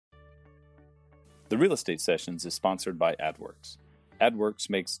The Real Estate Sessions is sponsored by AdWorks. AdWorks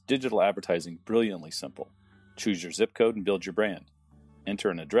makes digital advertising brilliantly simple. Choose your zip code and build your brand. Enter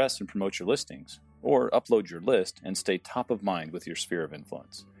an address and promote your listings, or upload your list and stay top of mind with your sphere of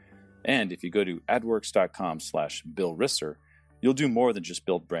influence. And if you go to adworks.com/BillRisser, you'll do more than just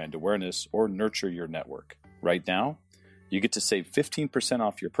build brand awareness or nurture your network. Right now, you get to save 15%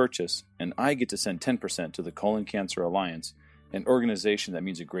 off your purchase, and I get to send 10% to the Colon Cancer Alliance, an organization that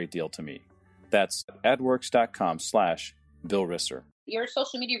means a great deal to me. That's adworks.com/BillRisser. Your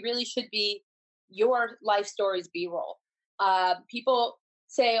social media really should be your life stories B-roll. People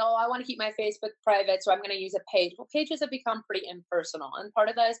say, oh, I want to keep my Facebook private, so I'm going to use a page. Well, pages have become pretty impersonal. And part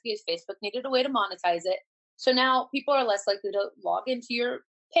of that is because Facebook needed a way to monetize it. So now people are less likely to log into your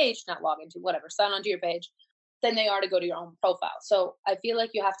page, sign onto your page, than they are to go to your own profile. So I feel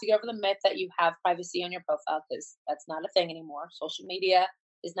like you have to get over the myth that you have privacy on your profile, because that's not a thing anymore. Social media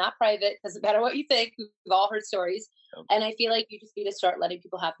is not private. Doesn't matter what you think. We've all heard stories. Yep. And I feel like you just need to start letting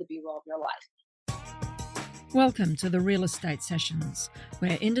people have the B-roll of your life. Welcome to the Real Estate Sessions,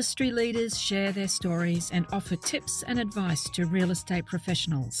 where industry leaders share their stories and offer tips and advice to real estate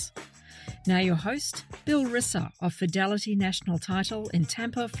professionals. Now your host, Bill Risser of Fidelity National Title in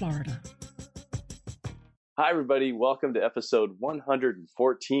Tampa, Florida. Hi, everybody. Welcome to episode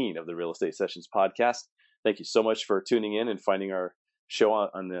 114 of the Real Estate Sessions podcast. Thank you so much for tuning in and finding our show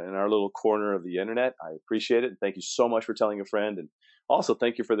in our little corner of the internet. I appreciate it. And thank you so much for telling a friend. And also,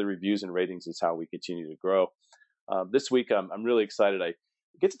 thank you for the reviews and ratings. It's how we continue to grow. This week, I'm really excited. I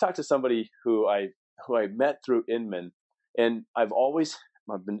get to talk to somebody who I met through Inman, and I've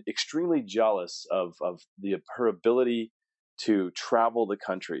been extremely jealous of her ability to travel the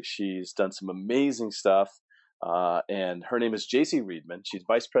country. She's done some amazing stuff, and her name is Jacy Riedmann. She's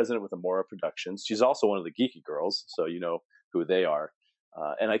vice president with Amoura Productions. She's also one of the geeky girls, so you know who they are.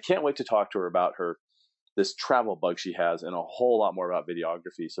 And I can't wait to talk to her about this travel bug she has, and a whole lot more about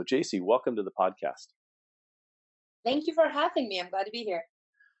videography. So Jacy, welcome to the podcast. Thank you for having me. I'm glad to be here.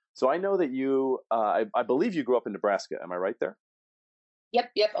 So I know that you, I believe you grew up in Nebraska. Am I right there?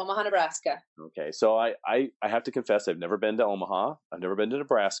 Yep. Omaha, Nebraska. Okay. So I have to confess, I've never been to Omaha. I've never been to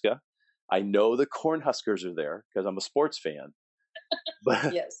Nebraska. I know the Cornhuskers are there because I'm a sports fan.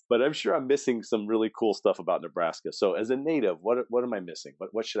 But, yes. But I'm sure I'm missing some really cool stuff about Nebraska. So as a native, what am I missing?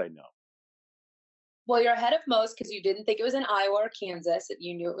 What should I know? Well, you're ahead of most because you didn't think it was in Iowa or Kansas.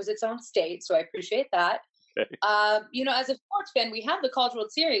 You knew it was its own state. So I appreciate that. Okay. As a sports fan, we have the College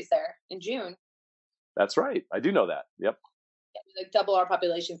World Series there in June. That's right. I do know that. Yep. Yeah, we double our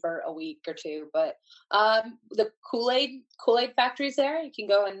population for a week or two. But the Kool-Aid factory's there. You can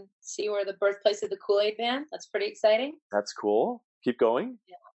go and see where the birthplace of the Kool-Aid Man. That's pretty exciting. That's cool. Keep going.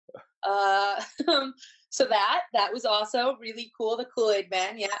 Yeah. So that was also really cool. The Kool-Aid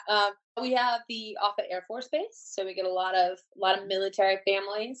Man. Yeah. We have the Offutt Air Force Base, so we get a lot of military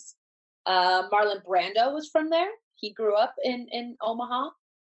families. Marlon Brando was from there. He grew up in Omaha.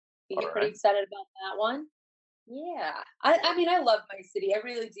 You get pretty excited about that one. Yeah. I mean, I love my city. I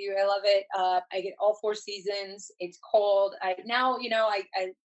really do. I love it. I get all 4 seasons. It's cold. I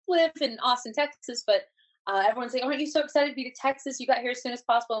live in Austin, Texas, but everyone's like, aren't you so excited to be to Texas? You got here as soon as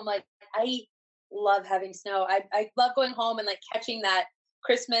possible. I'm like, I love having snow. I love going home and like catching that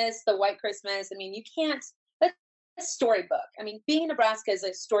Christmas, the white Christmas. I mean, you can't, that's a storybook. I mean, being in Nebraska is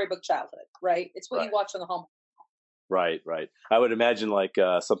a storybook childhood, right? It's what you watch on the home. Right. I would imagine like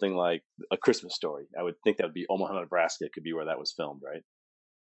something like A Christmas Story. I would think that would be Omaha, Nebraska could be where that was filmed, right?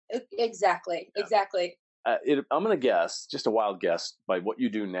 Exactly. I'm going to guess, just a wild guess, by what you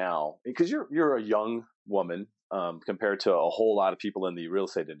do now, because you're a young woman compared to a whole lot of people in the real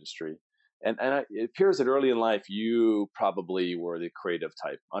estate industry. And it appears that early in life, you probably were the creative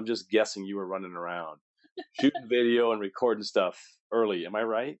type. I'm just guessing you were running around, shooting video and recording stuff early. Am I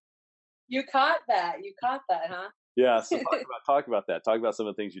right? You caught that, huh? Yeah. So talk about that. Talk about some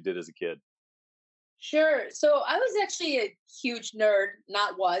of the things you did as a kid. Sure. So I was actually a huge nerd,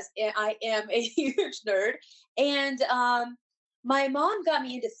 I am a huge nerd. And my mom got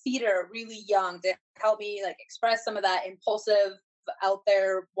me into theater really young to help me like express some of that impulsive, out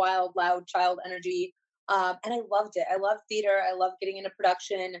there, wild, loud child energy. And I loved it. I loved theater. I loved getting into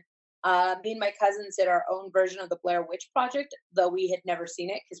production. Me and my cousins did our own version of the Blair Witch Project, though we had never seen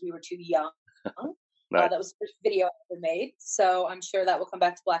it because we were too young. Right. That was the first video I ever made. So I'm sure that will come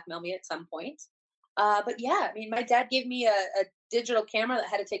back to blackmail me at some point. But yeah, I mean, my dad gave me a digital camera that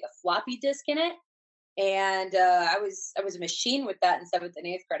had to take a floppy disk in it. And I was a machine with that in 7th and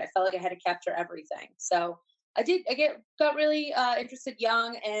 8th grade. I felt like I had to capture everything. So I got really interested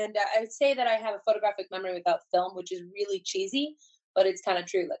young. And I would say that I have a photographic memory without film, which is really cheesy. but it's kind of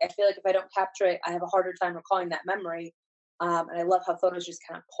true. Like, I feel like if I don't capture it, I have a harder time recalling that memory. And I love how photos just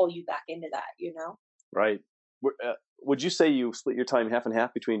kind of pull you back into that, you know? Right. Would you say you split your time half and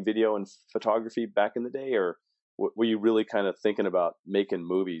half between video and photography back in the day, or were you really kind of thinking about making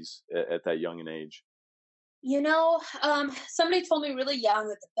movies at that young an age? Somebody told me really young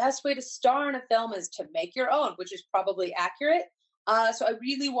that the best way to star in a film is to make your own, which is probably accurate. So I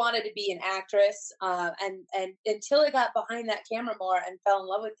really wanted to be an actress, and until I got behind that camera more and fell in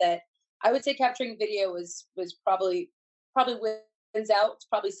love with it, I would say capturing video was probably wins out. It's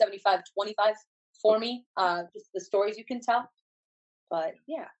probably 75-25 for me. Just the stories you can tell. But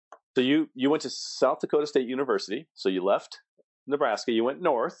yeah. So you went to South Dakota State University. So you left Nebraska. You went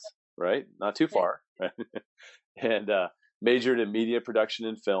north, right? Not too far, right? And majored in media production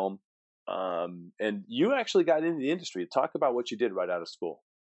and film. And you actually got into the industry. Talk about what you did right out of school.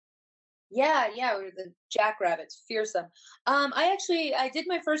 Yeah, we were the jackrabbits, fearsome. I did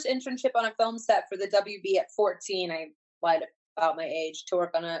my first internship on a film set for the WB at 14. I lied about my age to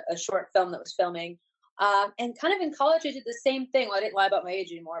work on a short film that was filming. And kind of in college, I did the same thing. Well, I didn't lie about my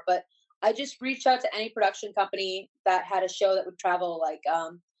age anymore, but I just reached out to any production company that had a show that would travel, like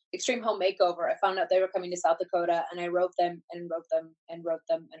Extreme Home Makeover. I found out they were coming to South Dakota, and I wrote them and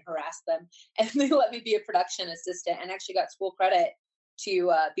harassed them, and they let me be a production assistant and actually got school credit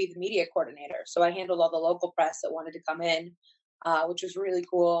to be the media coordinator. So I handled all the local press that wanted to come in, which was really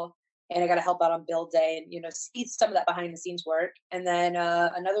cool. And I got to help out on build day and, see some of that behind the scenes work. And then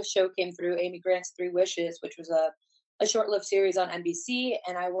another show came through, Amy Grant's 3 Wishes, which was a short-lived series on NBC.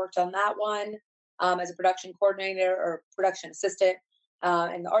 And I worked on that one as a production coordinator or production assistant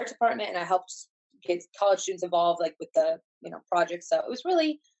in the art department. And I helped get college students involved, like with the, projects. So it was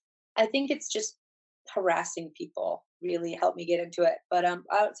really, I think it's just harassing people really helped me get into it. But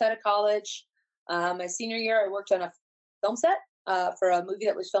outside of college, my senior year, I worked on a film set for a movie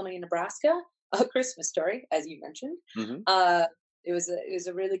that was filming in Nebraska, A Christmas Story, as you mentioned. Mm-hmm. It was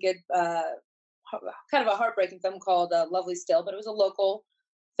a really good, kind of a heartbreaking film called Lovely Still, but it was a local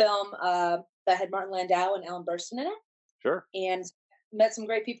film that had Martin Landau and Ellen Burstyn in it. Sure. And met some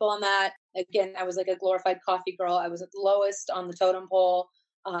great people on that. Again, I was like a glorified coffee girl. I was at the lowest on the totem pole,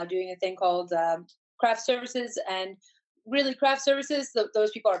 doing a thing called craft services. And really, craft services,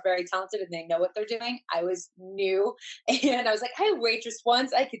 those people are very talented and they know what they're doing. I was new, and I was like, I waitress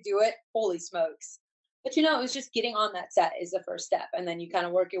once, I could do it. Holy smokes. But it was just getting on that set is the first step. And then you kind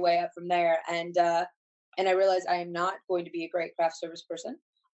of work your way up from there. And I realized I am not going to be a great craft service person,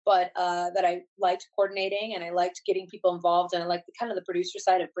 but that I liked coordinating and I liked getting people involved, and I liked the kind of the producer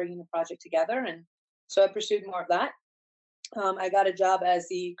side of bringing the project together. And so I pursued more of that. I got a job as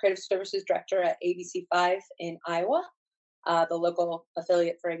the creative services director at ABC5 in Iowa, the local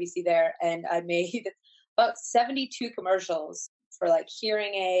affiliate for ABC there. And I made about 72 commercials for like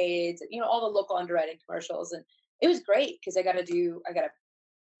hearing aids, all the local underwriting commercials. And it was great because I got to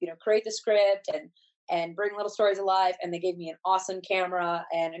create the script and bring little stories alive. And they gave me an awesome camera.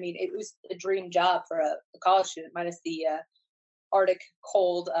 And I mean, it was a dream job for a college student, minus the Arctic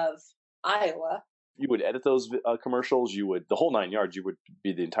cold of Iowa. You would edit those commercials. You would the whole 9 yards. You would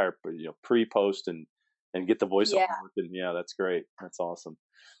be the entire pre-post and get the voiceover. Yeah. And yeah, that's great. That's awesome.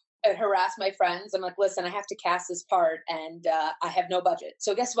 I'd harass my friends. I'm like, listen, I have to cast this part, and I have no budget.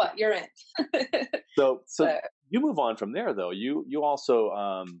 So guess what? You're in. So you move on from there, though. You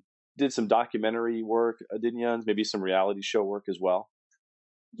also did some documentary work, didn't you? Maybe some reality show work as well.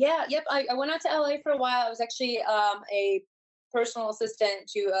 Yeah. Yep. I went out to LA for a while. I was actually a personal assistant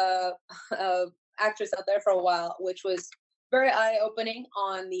to a actress out there for a while, which was very eye-opening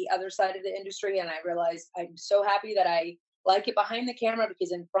on the other side of the industry. And I realized I'm so happy that I like it behind the camera,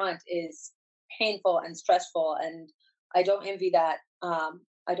 because in front is painful and stressful, and I don't envy that.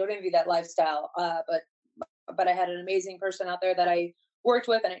 I don't envy that lifestyle. But I had an amazing person out there that I worked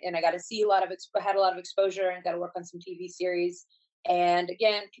with, and I got to see had a lot of exposure, and got to work on some TV series. And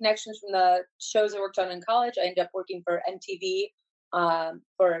again, connections from the shows I worked on in college. I ended up working for MTV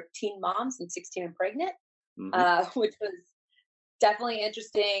for teen moms and 16 and pregnant, which was definitely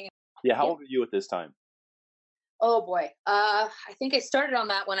interesting. Yeah. How old were you at this time? Oh boy. I think I started on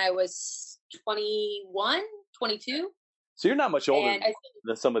that when I was 21, 22. So you're not much older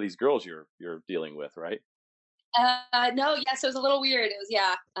than some of these girls you're dealing with, right? No, yes, it was a little weird. It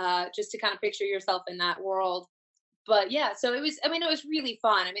was, just to kind of picture yourself in that world. But yeah, so it was really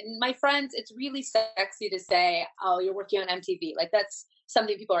fun. I mean, my friends, it's really sexy to say, oh, you're working on MTV. Like, that's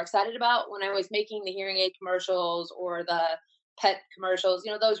something people are excited about. When I was making the hearing aid commercials or the pet commercials,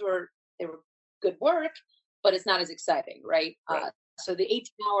 they were good work, but it's not as exciting, right? So the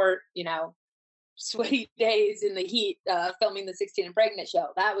 18-hour, sweaty days in the heat, filming the 16 and Pregnant show.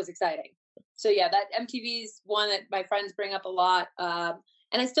 That was exciting. So yeah, that MTV's one that my friends bring up a lot.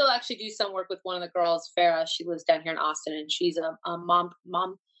 And I still actually do some work with one of the girls, Farah. She lives down here in Austin, and she's a mom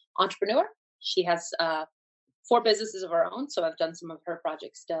entrepreneur. She has 4 businesses of her own. So I've done some of her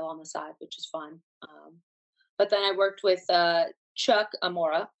projects still on the side, which is fun. But then I worked with Chuck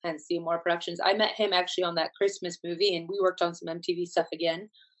Amoura, hence the Amoura Productions. I met him actually on that Christmas movie, and we worked on some MTV stuff again.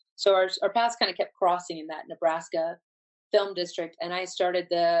 So our paths kind of kept crossing in that Nebraska film district, and I started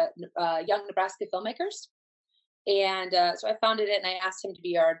the Young Nebraska Filmmakers. And so I founded it, and I asked him to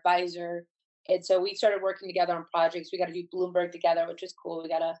be our advisor. And so we started working together on projects. We got to do Bloomberg together, which is cool. We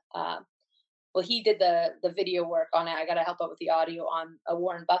got to, well, he did the video work on it. I got to help out with the audio on a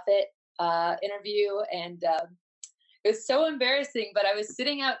Warren Buffett interview. And it was so embarrassing, but I was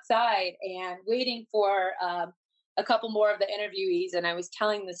sitting outside and waiting for a couple more of the interviewees. And I was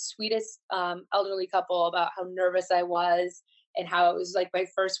telling the sweetest elderly couple about how nervous I was and how it was like my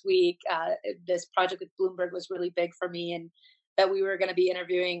first week. This project with Bloomberg was really big for me, and that we were going to be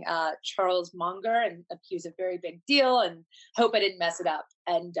interviewing Charles Munger, and he was a very big deal, and hope I didn't mess it up.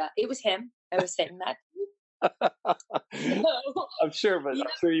 And it was him. I was saying that. So, I'm sure, but I'm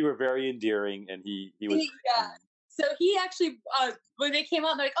sure you were very endearing, and he was. Yeah. So he actually, when they came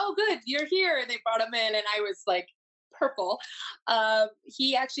out, they're like, "Oh, good, you're here," and they brought him in, and I was like purple.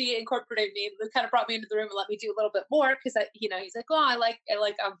 He actually incorporated me, kind of brought me into the room and let me do a little bit more because he's like, "Oh, I like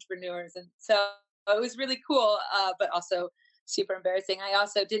entrepreneurs," and so it was really cool, but also super embarrassing. I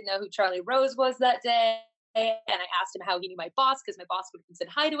also didn't know who Charlie Rose was that day. And I asked him how he knew my boss, because my boss would have said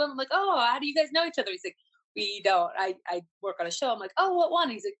hi to him. I'm like, "Oh, how do you guys know each other?" He's like, "We don't. I work on a show." I'm like, "Oh, what one?"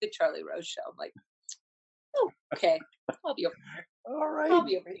 He's like, "The Charlie Rose show." I'm like, "Oh, okay. I'll be over here." All right. I'll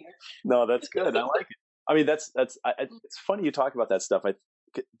be over here. No, that's good. I like it. I mean, it's funny you talk about that stuff.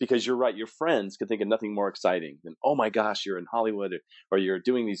 Because you're right. Your friends could think of nothing more exciting than, "Oh my gosh, you're in Hollywood, or you're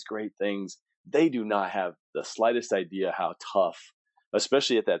doing these great things." They do not have the slightest idea how tough,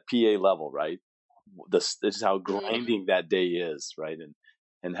 especially at that PA level, right? This is how grinding that day is, right?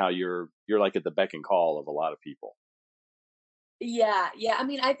 And how you're like at the beck and call of a lot of people. Yeah. I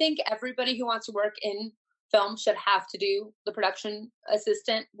mean, I think everybody who wants to work in film should have to do the production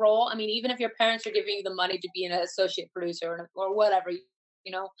assistant role. I mean, even if your parents are giving you the money to be an associate producer or whatever,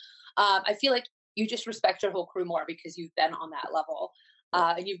 I feel like you just respect your whole crew more because you've been on that level.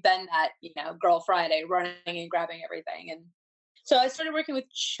 And you've been that, Girl Friday, running and grabbing everything. And so I started working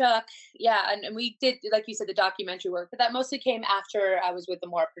with Chuck. Yeah. And we did, like you said, the documentary work, but that mostly came after I was with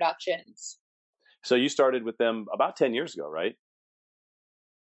Amoura Productions. So you started with them about 10 years ago, right?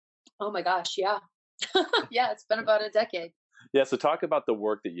 Oh my gosh. Yeah. Yeah. It's been about a decade. Yeah. So talk about the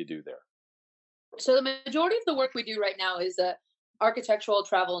work that you do there. So the majority of the work we do right now is architectural,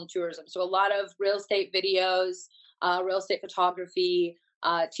 travel, and tourism. So a lot of real estate videos, real estate photography,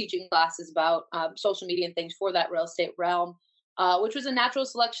 teaching classes about social media and things for that real estate realm, which was a natural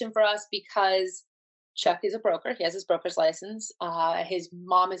selection for us because Chuck is a broker. He has his broker's license. His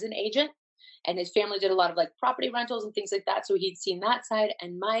mom is an agent, and his family did a lot of like property rentals and things like that. So he'd seen that side.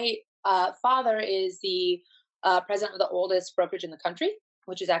 And my father is the president of the oldest brokerage in the country,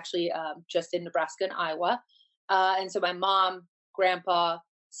 which is actually just in Nebraska and Iowa. And so my mom, grandpa,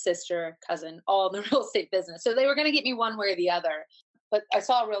 sister, cousin, all in the real estate business. So they were going to get me one way or the other. But I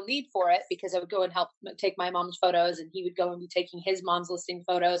saw a real need for it because I would go and help take my mom's photos, and he would go and be taking his mom's listing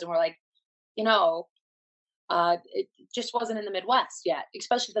photos. And we're like, it just wasn't in the Midwest yet,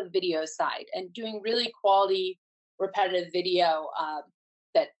 especially the video side, and doing really quality, repetitive video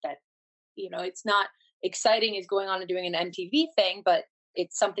that it's not exciting as going on and doing an MTV thing, but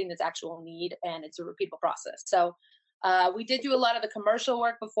it's something that's actual need, and it's a repeatable process. So we did do a lot of the commercial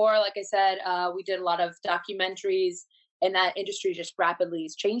work before. Like I said, we did a lot of documentaries, and that industry just rapidly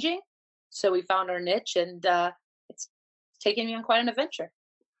is changing. So we found our niche, and it's taken me on quite an adventure.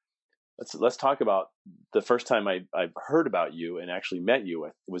 Let's talk about the first time I heard about you and actually met you.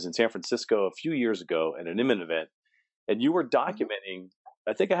 It was in San Francisco a few years ago at an Inman event, and you were documenting.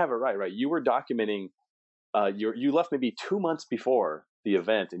 I think I have it right? You were documenting. You left maybe 2 months before the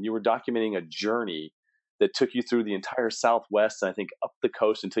event, and you were documenting a journey that took you through the entire Southwest, and I think up the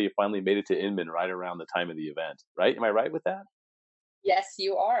coast until you finally made it to Inman right around the time of the event. Right? Am I right with that? Yes,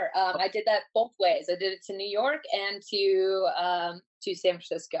 you are. I did that both ways. I did it to New York and to San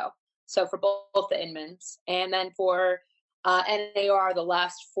Francisco. So for both the Inmans, and then for NAR, the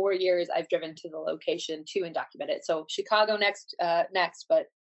last 4 years I've driven to the location too and documented. So Chicago next, but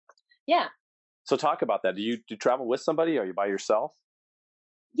yeah. So talk about that. Do you travel with somebody? Or are you by yourself?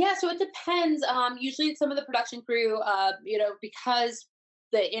 Yeah, so it depends. Usually it's some of the production crew, because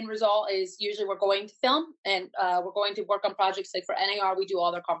the end result is usually we're going to film and we're going to work on projects. Like for NAR, we do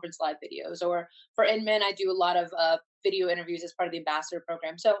all their conference live videos, or for Inman, I do a lot of video interviews as part of the ambassador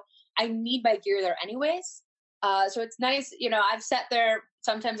program. So I need my gear there anyways. So it's nice, I've sat there.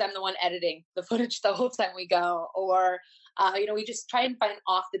 Sometimes I'm the one editing the footage the whole time we go, or, we just try and find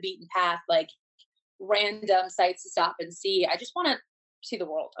off the beaten path, like random sites to stop and see. I just want to see the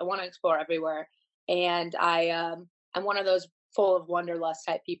world. I want to explore everywhere. And I'm one of those full of wanderlust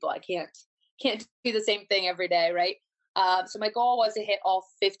type people. I can't do the same thing every day, right? So my goal was to hit all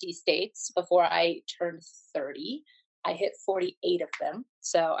 50 states before I turned 30. I hit 48 of them.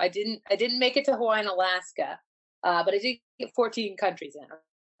 So I didn't make it to Hawaii and Alaska, but I did get 14 countries in, or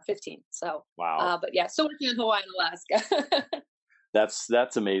 15. So wow. But yeah, still working on Hawaii and Alaska.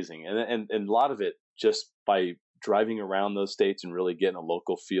 That's amazing, and a lot of it just by driving around those states and really getting a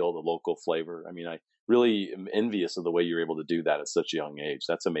local feel, the local flavor. I mean, I really am envious of the way you're able to do that at such a young age.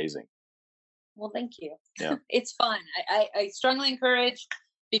 That's amazing. Well, thank you. Yeah. It's fun. I strongly encourage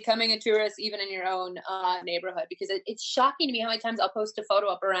becoming a tourist, even in your own neighborhood, because it's shocking to me how many times I'll post a photo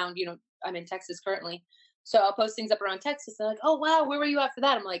up around, I'm in Texas currently. So I'll post things up around Texas. And they're like, oh, wow, where were you at for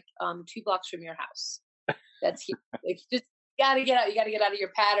that? I'm like, 2 blocks from your house. That's huge. Like, just gotta get out. You gotta get out of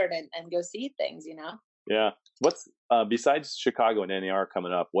your pattern and go see things, Yeah. What's besides Chicago and NAR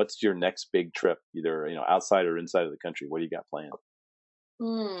coming up, what's your next big trip, either outside or inside of the country? What do you got planned?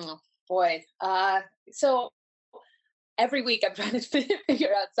 Boy. So every week I'm trying to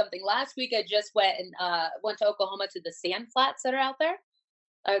figure out something. Last week I just went to Oklahoma to the sand flats that are out there.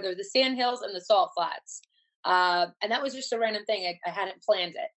 They're the sand hills and the salt flats. And that was just a random thing. I hadn't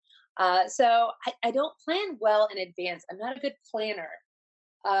planned it. So I don't plan well in advance. I'm not a good planner.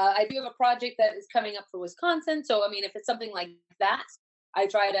 I do have a project that is coming up for Wisconsin. So, I mean, if it's something like that, I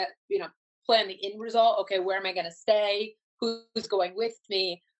try to, plan the end result. Okay, where am I going to stay? Who's going with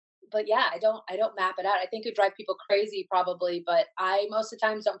me? But yeah, I don't map it out. I think it would drive people crazy probably, but I most of the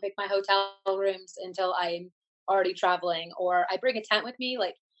times don't pick my hotel rooms until I'm already traveling, or I bring a tent with me.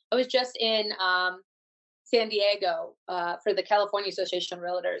 Like I was just in San Diego for the California Association of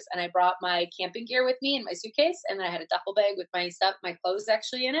Realtors, and I brought my camping gear with me in my suitcase, and then I had a duffel bag with my stuff, my clothes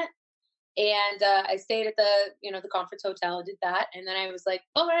actually in it. And I stayed at the conference hotel, did that, and then I was like,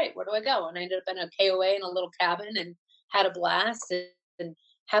 all right, where do I go? And I ended up in a KOA in a little cabin and had a blast, and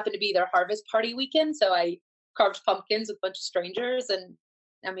happened to be their harvest party weekend, so I carved pumpkins with a bunch of strangers. And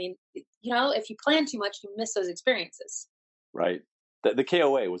I mean, if you plan too much, you miss those experiences. Right. The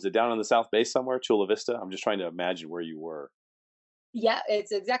KOA, was it down on the South Bay somewhere, Chula Vista? I'm just trying to imagine where you were. Yeah,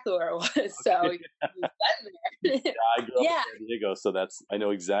 it's exactly where it was. So you've been there. Yeah, I grew up in San Diego, so I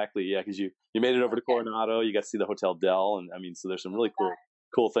know exactly. Yeah, because you made it over to Coronado, you got to see the Hotel Del, and I mean, so there's some really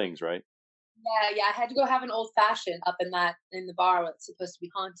cool things, right? Yeah. I had to go have an old fashioned up in the bar that's supposed to be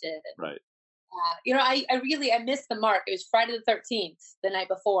haunted. And, right. I missed the mark. It was Friday the 13th, the night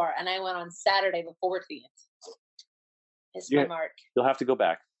before, and I went on Saturday the 14th. Missed my mark. You'll have to go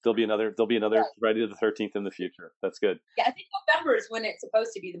back. There'll be another Friday the 13th in the future. That's good. Yeah, I think November is when it's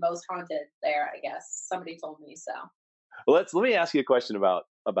supposed to be the most haunted there, I guess. Somebody told me so. Well, let me ask you a question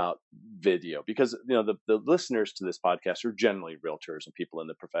about video, because the listeners to this podcast are generally realtors and people in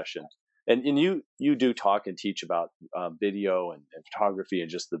the profession, and you do talk and teach about video and photography and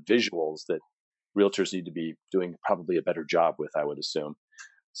just the visuals that realtors need to be doing probably a better job with, I would assume.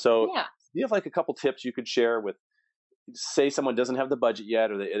 So do you have like a couple tips you could share with, say someone doesn't have the budget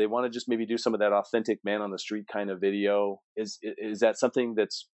yet, or they want to just maybe do some of that authentic man on the street kind of video? Is that something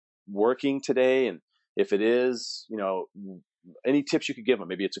that's working today? And if it is, any tips you could give them?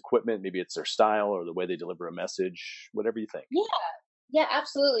 Maybe it's equipment, maybe it's their style or the way they deliver a message, whatever you think. Yeah,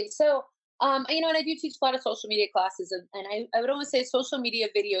 absolutely. So, and I do teach a lot of social media classes, and I would always say social media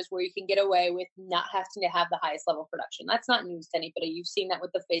videos where you can get away with not having to have the highest level production. That's not news to anybody. You've seen that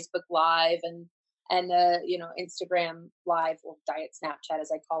with the Facebook Live and the Instagram Live, or Diet Snapchat,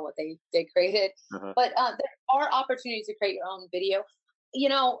 as I call what they created. Uh-huh. But there are opportunities to create your own video.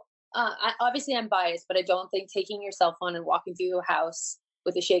 Obviously I'm biased, but I don't think taking your cell phone and walking through a house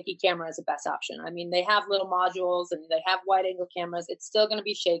with a shaky camera is the best option. I mean, they have little modules and they have wide angle cameras. It's still going to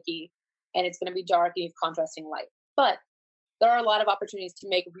be shaky and it's going to be dark and you have contrasting light. But there are a lot of opportunities to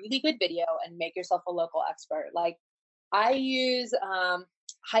make really good video and make yourself a local expert. Like I use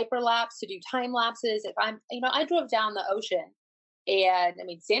hyperlapse to do time lapses. If I drove down the ocean and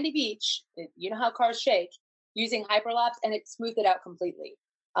Sandy Beach, how cars shake, using hyperlapse, and it smoothed it out completely.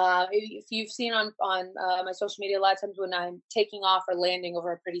 If you've seen on my social media, a lot of times when I'm taking off or landing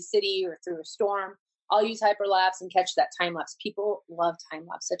over a pretty city or through a storm, I'll use hyperlapse and catch that time lapse. People love time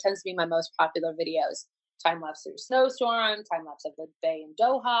lapse. So it tends to be my most popular videos. time lapse through a snowstorm, time lapse of the bay in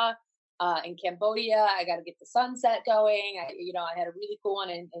Doha, in Cambodia. I got to get the sunset going. I had a really cool one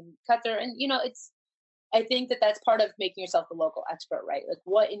in Qatar, and I think that that's part of making yourself the local expert, right? Like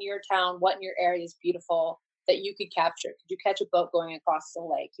what in your town, what in your area is beautiful that you could capture? Could you catch a boat going across the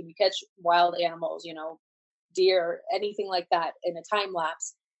lake? Can you catch wild animals, deer, anything like that in a time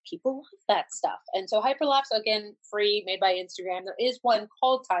lapse? People love that stuff. And so Hyperlapse, again, free, made by Instagram. There is one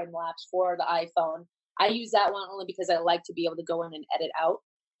called Time Lapse for the iPhone. I use that one only because I like to be able to go in and edit out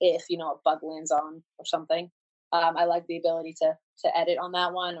if, a bug lands on or something. I like the ability to edit on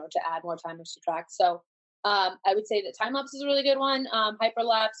that one or to add more time or subtract. So I would say that time lapse is a really good one.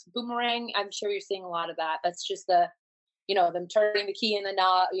 Hyperlapse, boomerang. I'm sure you're seeing a lot of that. That's just them turning the key in the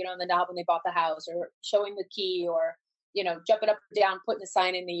knob, in the knob when they bought the house, or showing the key, or jumping up and down, putting a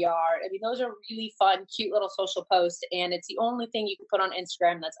sign in the yard. I mean, those are really fun, cute little social posts, and it's the only thing you can put on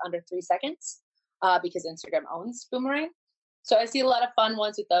Instagram that's under 3 seconds, because Instagram owns boomerang. So I see a lot of fun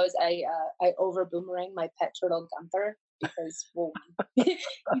ones with those. I over boomerang my pet turtle Gunther because he's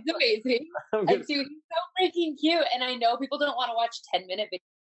amazing. And dude, he's so freaking cute. And I know people don't want to watch 10-minute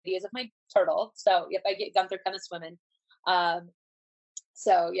videos of my turtle. So if I get Gunther kind of swimming.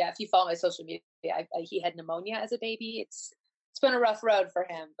 So yeah, if you follow my social media, he had pneumonia as a baby. It's been a rough road for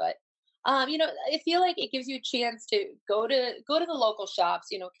him, but I feel like it gives you a chance to go to the local shops,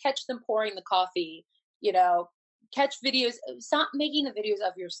 catch them pouring the coffee, catch videos. Stop making the videos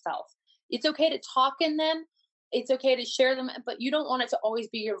of yourself. It's okay to talk in them. It's okay to share them, but you don't want it to always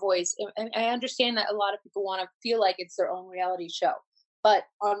be your voice. And I understand that a lot of people want to feel like it's their own reality show. But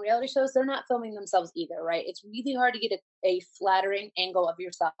on reality shows, they're not filming themselves either, right? It's really hard to get a flattering angle of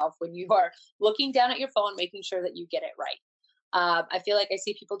yourself when you are looking down at your phone, making sure that you get it right. I feel like I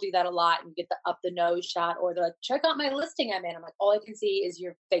see people do that a lot and get the up the nose shot, or they're like, check out my listing I'm in. I'm like, all I can see is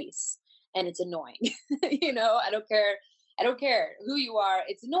your face, and it's annoying. I don't care who you are.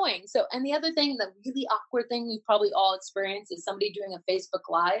 It's annoying. So, and the other thing, the really awkward thing we've probably all experienced is somebody doing a Facebook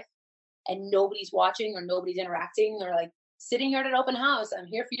Live and nobody's watching or nobody's interacting. They're like, sitting here at an open house, I'm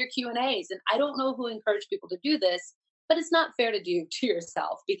here for your Q&As. And I don't know who encouraged people to do this, but it's not fair to do to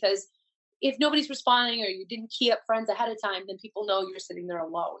yourself, because if nobody's responding or you didn't key up friends ahead of time, then people know you're sitting there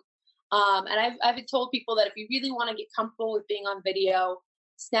alone. And I've told people that if you really want to get comfortable with being on video,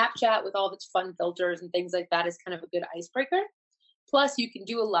 Snapchat with all of its fun filters and things like that is kind of a good icebreaker. Plus, you can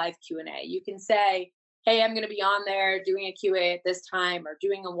do a live Q&A. You can say, hey, I'm going to be on there doing a QA at this time, or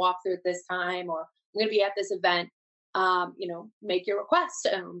doing a walkthrough at this time, or I'm going to be at this event. Make your request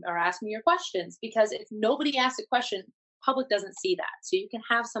or ask me your questions, because if nobody asks a question, public doesn't see that. So you can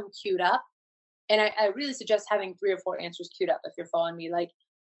have some queued up. And I really suggest having 3 or 4 answers queued up if you're following me. Like,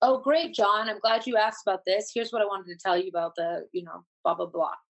 oh, great, John, I'm glad you asked about this. Here's what I wanted to tell you about the, blah, blah,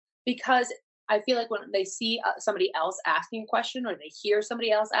 blah. Because I feel like when they see somebody else asking a question, or they hear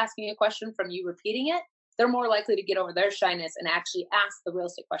somebody else asking a question from you repeating it, they're more likely to get over their shyness and actually ask the real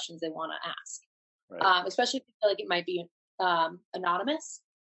estate questions they want to ask. Right. Especially if you feel like it might be anonymous.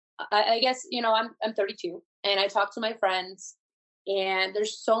 I guess, I'm 32 and I talk to my friends, and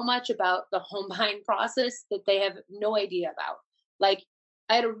there's so much about the home buying process that they have no idea about. Like,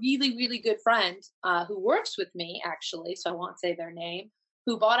 I had a really, really good friend who works with me, actually, so I won't say their name,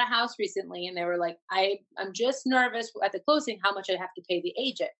 who bought a house recently, and they were like, I'm just nervous at the closing how much I have to pay the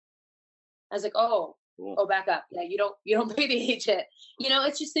agent. I was like, oh, back up. Yeah, you don't pay the agent.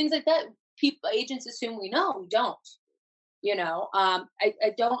 It's just things like that. Agents assume we know, we don't.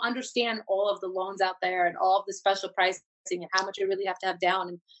 I don't understand all of the loans out there and all of the special pricing and how much I really have to have down.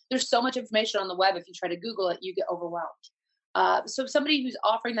 And there's so much information on the web. If you try to Google it, you get overwhelmed. So somebody who's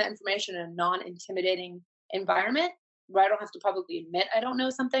offering that information in a non-intimidating environment, where I don't have to publicly admit I don't know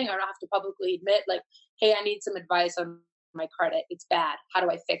something, or I don't have to publicly admit, like, hey, I need some advice on my credit. It's bad. How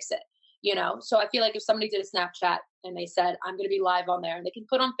do I fix it? So I feel like if somebody did a Snapchat and they said, I'm going to be live on there, and they can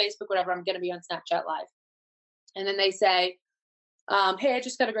put on Facebook, whatever, I'm going to be on Snapchat live. And then they say, hey, I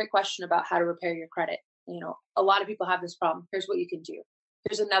just got a great question about how to repair your credit. A lot of people have this problem. Here's what you can do.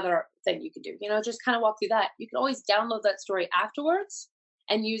 Here's another thing you can do. Just kind of walk through that. You can always download that story afterwards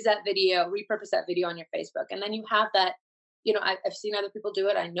and use that video, repurpose that video on your Facebook. And then you have that, I've seen other people do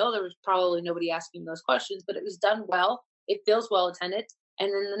it. I know there was probably nobody asking those questions, but it was done well. It feels well attended.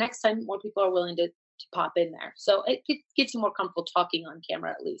 And then the next time, more people are willing to pop in there. So it gets you more comfortable talking on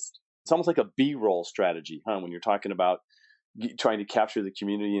camera, at least. It's almost like a B-roll strategy, huh? When you're talking about trying to capture the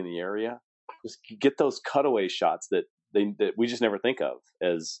community in the area, just get those cutaway shots that we just never think of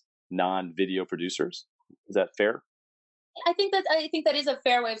as non-video producers. Is that fair? I think that is a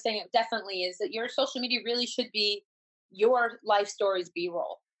fair way of saying it. Definitely is that your social media really should be your life stories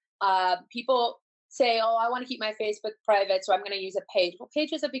B-roll. People say, oh, I want to keep my Facebook private, so I'm going to use a page. Well,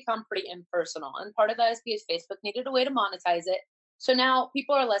 pages have become pretty impersonal. And part of that is because Facebook needed a way to monetize it. So now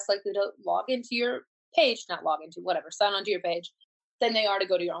people are less likely to log into your page, not log into, whatever, sign onto your page, than they are to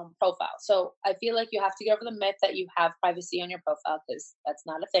go to your own profile. So I feel like you have to get over the myth that you have privacy on your profile, because that's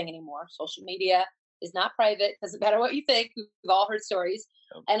not a thing anymore. Social media is not private. Doesn't matter what you think. We've all heard stories.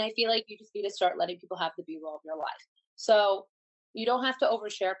 Yep. And I feel like you just need to start letting people have the B-roll of your life. So you don't have to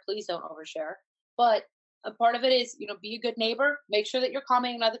overshare. Please don't overshare. But a part of it is, be a good neighbor. Make sure that you're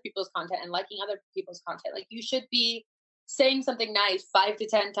commenting on other people's content and liking other people's content. Like, you should be saying something nice 5 to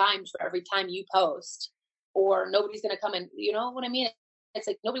 10 times for every time you post, or nobody's going to come in. You know what I mean? It's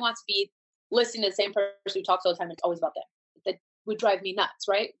like nobody wants to be listening to the same person who talks all the time. It's always about them. That would drive me nuts,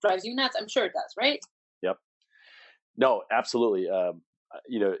 right? Drives you nuts? I'm sure it does, right? Yep. No, absolutely.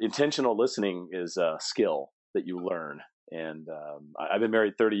 Intentional listening is a skill that you learn. And I've been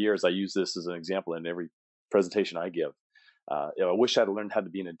married 30 years. I use this as an example in every presentation I give. I wish I'd learned how to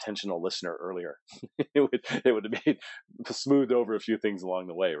be an intentional listener earlier. it would have made smoothed over a few things along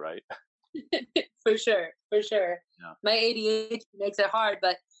the way, right? For sure. Yeah. My ADHD makes it hard,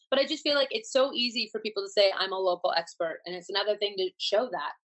 but I just feel like it's so easy for people to say I'm a local expert, and it's another thing to show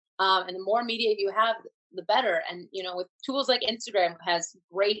that. And the more media you have, the better. And with tools like Instagram has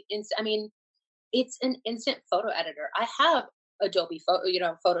great. It's an instant photo editor. I have Adobe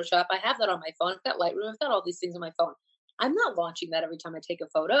Photoshop. I have that on my phone. I've got Lightroom. I've got all these things on my phone. I'm not launching that every time I take a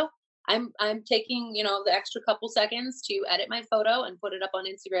photo. I'm taking, the extra couple seconds to edit my photo and put it up on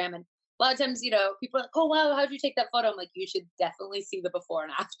Instagram. And a lot of times, people are like, oh, wow, how'd you take that photo? I'm like, you should definitely see the before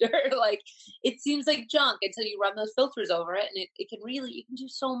and after. Like, it seems like junk until you run those filters over it. And it can really, you can do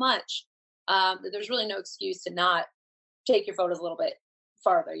so much. There's really no excuse to not take your photos a little bit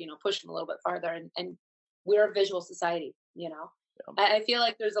farther, push them a little bit farther. And we're a visual society, Yeah. I feel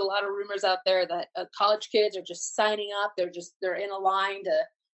like there's a lot of rumors out there that college kids are just signing up. They're in a line to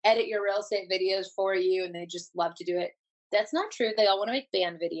edit your real estate videos for you, and they just love to do it. That's not true. They all want to make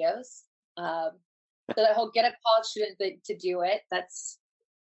band videos. So that whole get a college student to do it, that's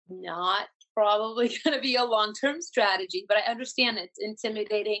not probably going to be a long-term strategy, but I understand it's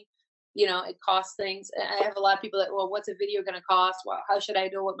intimidating. It costs things. I have a lot of people that, well, what's a video going to cost? Well, how should I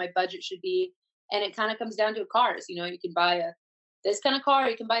know what my budget should be? And it kind of comes down to cars. You can buy this kind of car,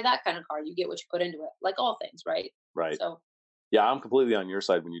 you can buy that kind of car. You get what you put into it, like all things, right? Right. So, yeah, I'm completely on your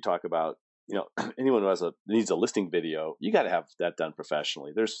side when you talk about, anyone who needs a listing video, you got to have that done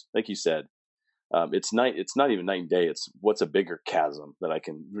professionally. There's, like you said, it's not even night and day. It's what's a bigger chasm that I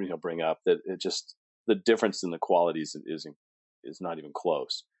can, bring up, that it just, the difference in the qualities is not even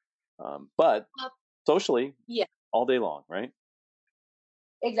close. But socially, yeah, all day long, right?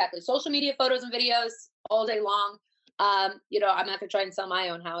 Exactly. Social media, photos and videos all day long. I'm not going to try and sell my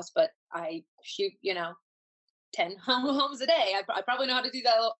own house, but I shoot, 10 homes a day. I probably know how to do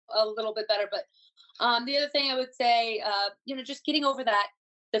that a little bit better. But the other thing I would say, just getting over that,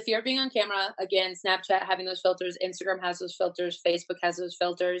 the fear of being on camera. Again, Snapchat having those filters, Instagram has those filters, Facebook has those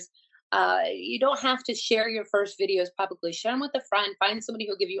filters. You don't have to share your first videos publicly. Share them with a friend. Find somebody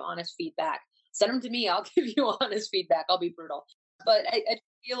who'll give you honest feedback. Send them to me. I'll give you honest feedback. I'll be brutal. But I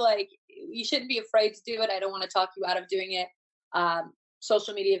feel like you shouldn't be afraid to do it. I don't want to talk you out of doing it.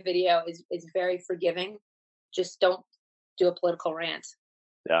 Social media video is very forgiving. Just don't do a political rant.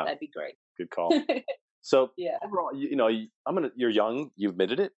 Yeah, that'd be great. Good call. So yeah, overall, you're young. You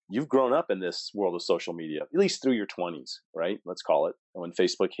admitted it. You've grown up in this world of social media, at least through your 20s, right? Let's call it, when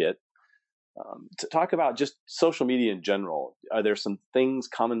Facebook hit. To talk about just social media in general, are there some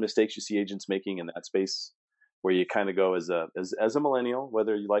common mistakes you see agents making in that space, where you kind of go as a millennial,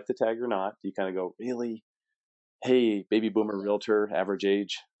 whether you like the tag or not, do you kind of go, really? Hey, baby boomer realtor, average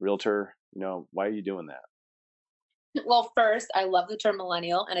age realtor, why are you doing that? Well, first, I love the term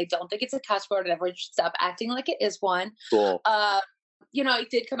millennial, and I don't think it's a cuss word. And everyone should stop acting like it is one. Cool. It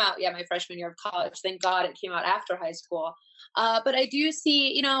did come out, my freshman year of college. Thank God it came out after high school. But I do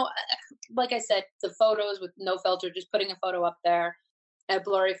see, like I said, the photos with no filter, just putting a photo up there, a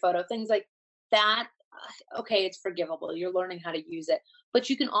blurry photo, things like that. Okay, it's forgivable. You're learning how to use it. But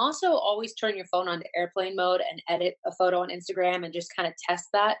you can also always turn your phone on to airplane mode and edit a photo on Instagram and just kind of test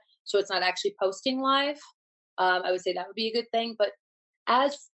that, so it's not actually posting live. I would say that would be a good thing. But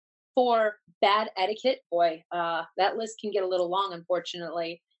as for bad etiquette, boy, that list can get a little long,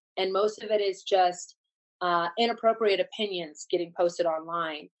 unfortunately. And most of it is just inappropriate opinions getting posted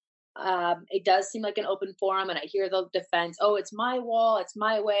online. It does seem like an open forum, and I hear the defense, oh, it's my wall, it's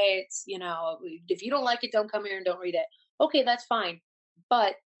my way. It's, if you don't like it, don't come here and don't read it. Okay, that's fine.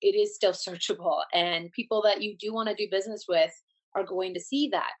 But it is still searchable, and people that you do want to do business with are going to see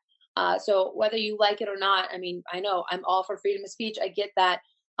that. So whether you like it or not, I mean, I know I'm all for freedom of speech. I get that.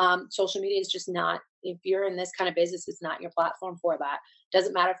 Social media is just not, if you're in this kind of business, it's not your platform for that.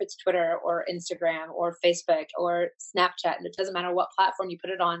 Doesn't matter if it's Twitter or Instagram or Facebook or Snapchat. And it doesn't matter what platform you put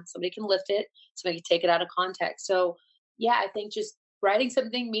it on. Somebody can lift it, somebody can take it out of context. So yeah, I think just writing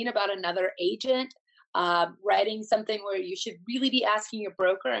something mean about another agent, writing something where you should really be asking your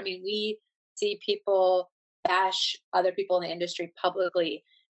broker. I mean, we see people bash other people in the industry publicly,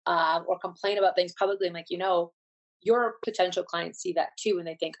 or complain about things publicly. I'm like, your potential clients see that too, and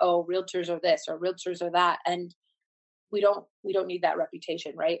they think, oh, realtors are this or realtors are that, and we don't need that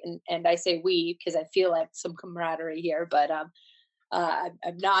reputation, right? And I say we because I feel like some camaraderie here, but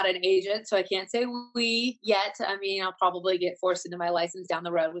I'm not an agent, so I can't say we yet. I mean, I'll probably get forced into my license down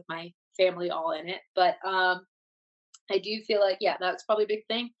the road with my family all in it, but I do feel like, yeah, that's probably a big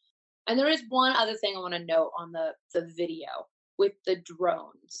thing. And there is one other thing I want to note on the video with the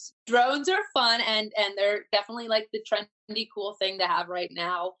drones. Drones are fun, and they're definitely like the trendy cool thing to have right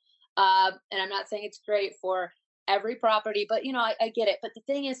now. And I'm not saying it's great for every property, but I get it. But the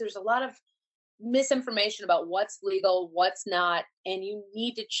thing is, there's a lot of misinformation about what's legal, what's not, and you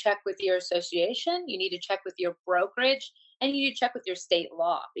need to check with your association, you need to check with your brokerage, and you need to check with your state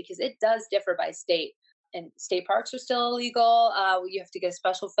law because it does differ by state. And state parks are still illegal. You have to get a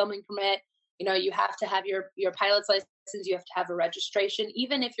special filming permit. You have to have your pilot's license. You have to have a registration,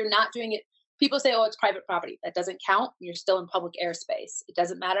 even if you're not doing it. People say, "Oh, it's private property." That doesn't count. You're still in public airspace. It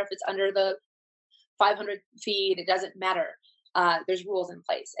doesn't matter if it's under the 500 feet. It doesn't matter. There's rules in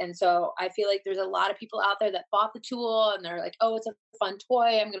place. And so I feel like there's a lot of people out there that bought the tool and they're like, oh, it's a fun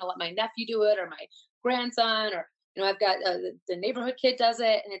toy. I'm going to let my nephew do it or my grandson, or, I've got the neighborhood kid does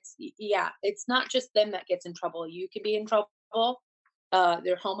it. And it's not just them that gets in trouble. You can be in trouble.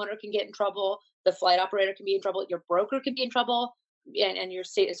 Their homeowner can get in trouble. The flight operator can be in trouble. Your broker can be in trouble, and your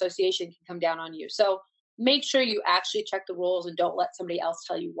state association can come down on you. So make sure you actually check the rules and don't let somebody else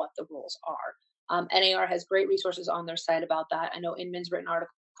tell you what the rules are. NAR has great resources on their site about that. I know Inman's written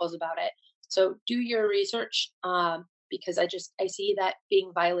articles about it. So do your research, because I see that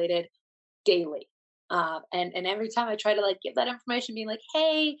being violated daily. And every time I try to give that information, being like,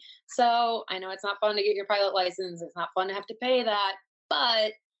 hey, so I know it's not fun to get your pilot license. It's not fun to have to pay that,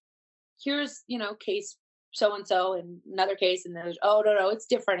 but here's, case so-and-so and another case. And there's, oh, no, it's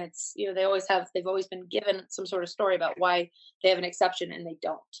different. It's, they've always been given some sort of story about why they have an exception and they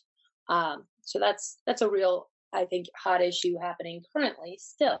don't. So that's a real, I think, hot issue happening currently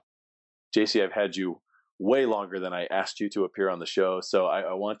still. Jacy, I've had you way longer than I asked you to appear on the show. So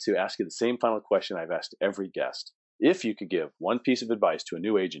I want to ask you the same final question I've asked every guest. If you could give one piece of advice to a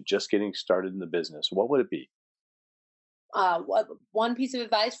new agent just getting started in the business, what would it be? One piece of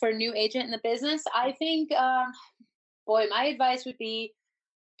advice for a new agent in the business, I think, my advice would be,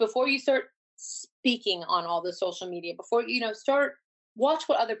 before you start speaking on all the social media, before, watch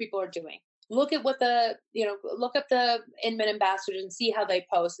what other people are doing. Look at look up the Inman ambassadors and see how they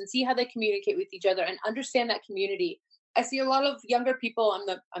post and see how they communicate with each other and understand that community. I see a lot of younger people.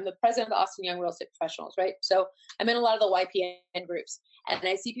 I'm the president of the Austin Young Real Estate Professionals, right? So I'm in a lot of the YPN groups, and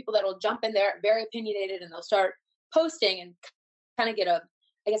I see people that will jump in there very opinionated and they'll start posting and kind of get a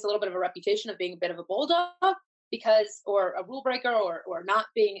little bit of a reputation of being a bit of a bulldog or a rule breaker or not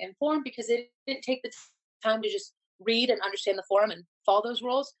being informed because they didn't take the time to just read and understand the forum and follow those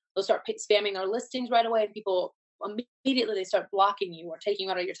rules. They'll start spamming their listings right away, and people immediately they start blocking you or taking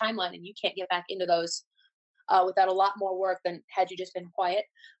you out of your timeline, and you can't get back into those without a lot more work than had you just been quiet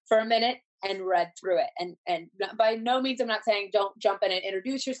for a minute and read through it. And by no means I'm not saying don't jump in and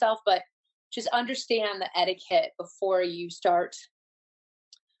introduce yourself, but just understand the etiquette before you start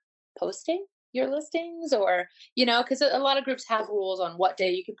posting your listings, or because a lot of groups have rules on what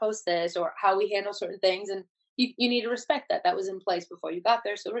day you can post this or how we handle certain things, and you need to respect that was in place before you got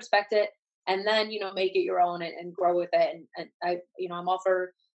there. So respect it, and then make it your own and grow with it. And I'm all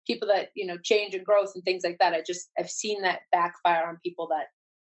for people that change and growth and things like that. I've seen that backfire on people that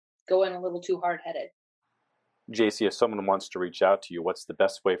go in a little too hard-headed. Jacy, if someone wants to reach out to you, what's the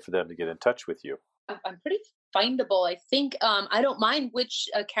best way for them to get in touch with you? I'm pretty findable. I think I don't mind which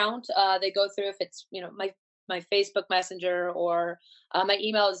account they go through. If it's my Facebook Messenger or my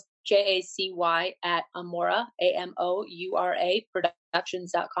email is JACY at Amoura AMOURA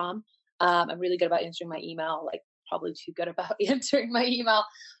Productions.com. I'm really good about answering my email. Probably too good about answering my email,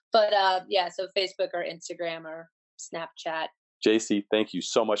 but so Facebook or Instagram or Snapchat. Jacy, thank you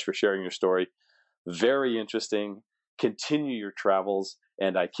so much for sharing your story. Very interesting. Continue your travels,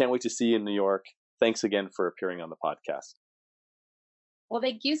 and I can't wait to see you in New York. Thanks again for appearing on the podcast. Well,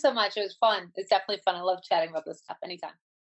 thank you so much. It was fun. It's definitely fun. I love chatting about this stuff anytime.